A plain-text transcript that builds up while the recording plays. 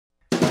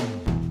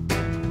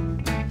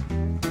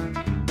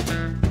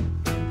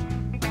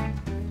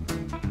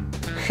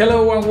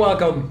Hello and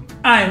welcome,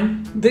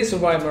 I'm the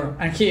Survivemer,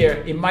 and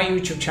here in my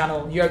YouTube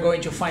channel you are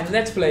going to find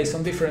Let's Plays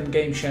on different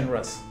game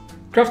genres.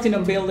 Crafting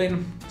and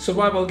building,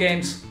 survival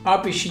games,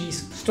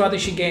 RPGs,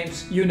 strategy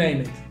games, you name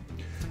it.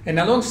 And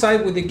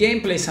alongside with the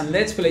gameplays and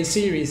Let's Play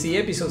series, the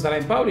episodes that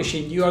I'm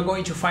publishing, you are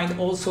going to find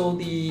also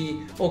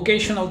the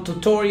occasional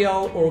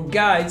tutorial or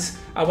guides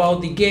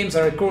about the games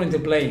that are currently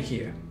playing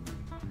here.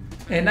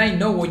 And I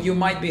know what you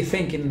might be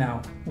thinking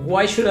now.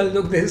 Why should I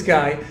look this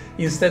guy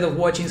instead of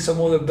watching some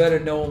other better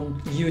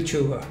known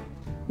YouTuber?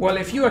 Well,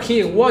 if you are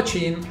here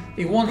watching,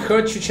 it won't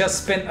hurt to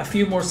just spend a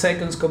few more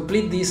seconds,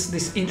 complete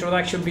this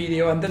introduction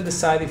video, and then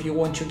decide if you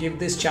want to give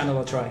this channel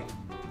a try.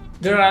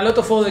 There are a lot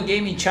of other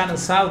gaming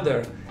channels out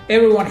there.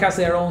 Everyone has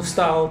their own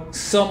style.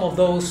 Some of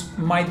those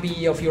might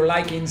be of your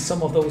liking,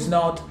 some of those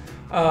not.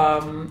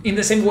 In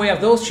the same way of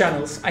those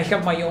channels, I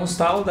have my own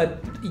style that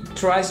it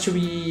tries to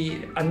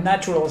be as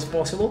natural as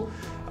possible.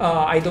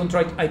 I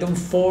don't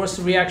force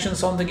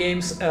reactions on the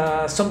games.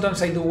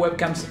 Sometimes I do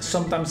webcams,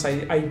 sometimes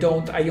I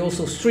don't. I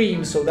also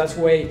stream, so that's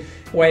why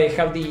I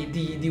have the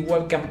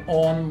webcam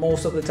on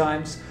most of the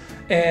times.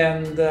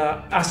 And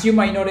as you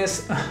might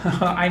notice,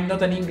 I'm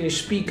not an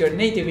English speaker,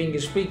 native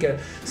English speaker,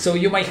 so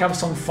you might have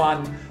some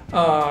fun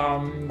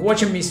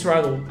watching me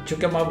struggle to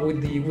come up with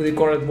the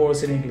correct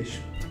words in English.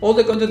 All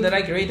the content that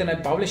I create and I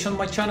publish on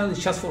my channel is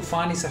just for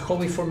fun. It's a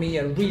hobby for me.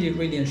 I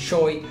really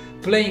enjoy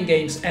playing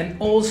games, and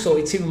also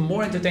it's even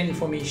more entertaining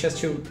for me just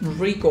to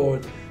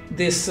record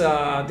these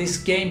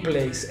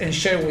gameplays and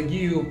share with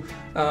you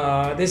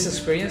these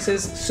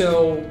experiences.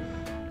 So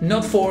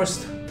not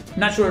forced,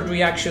 natural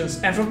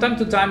reactions, and from time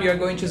to time you are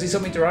going to see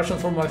some interaction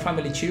from my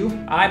family too.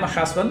 I'm a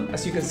husband,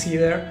 as you can see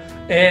there,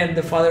 and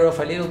the father of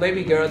a little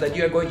baby girl that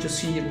you are going to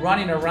see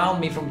running around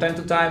me from time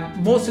to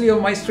time, mostly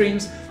on my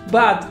streams,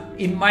 but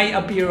it might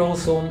appear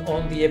also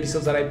on the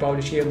episodes that I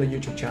publish here on the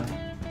YouTube channel.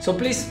 So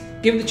please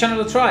give the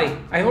channel a try.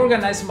 I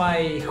organized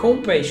my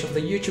homepage of the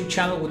YouTube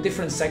channel with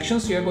different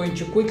sections. You are going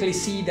to quickly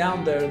see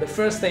down there the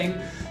first thing,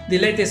 the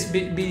latest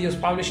videos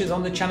published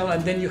on the channel,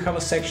 and then you have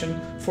a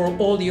section for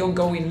all the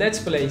ongoing Let's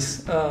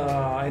Plays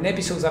and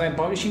episodes that I'm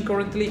publishing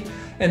currently.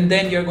 And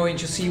then you're going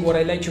to see what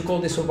I like to call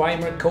the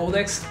Survivemer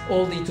Codex,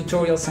 all the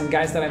tutorials and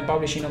guides that I'm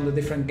publishing on the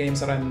different games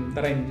that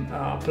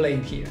I'm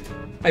playing here.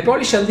 I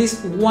publish at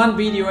least one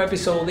video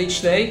episode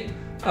each day.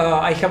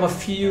 I have a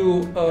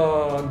few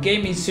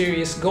gaming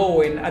series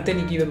going at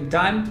any given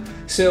time,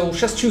 so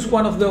just choose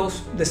one of those,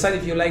 decide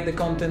if you like the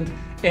content,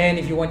 and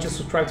if you want to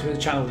subscribe to the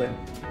channel then.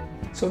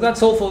 So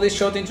that's all for this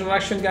short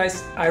introduction,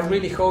 guys. I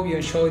really hope you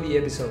enjoy the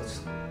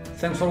episodes.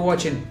 Thanks for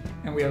watching,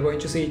 and we are going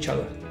to see each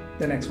other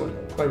the next one.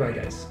 Bye bye,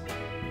 guys.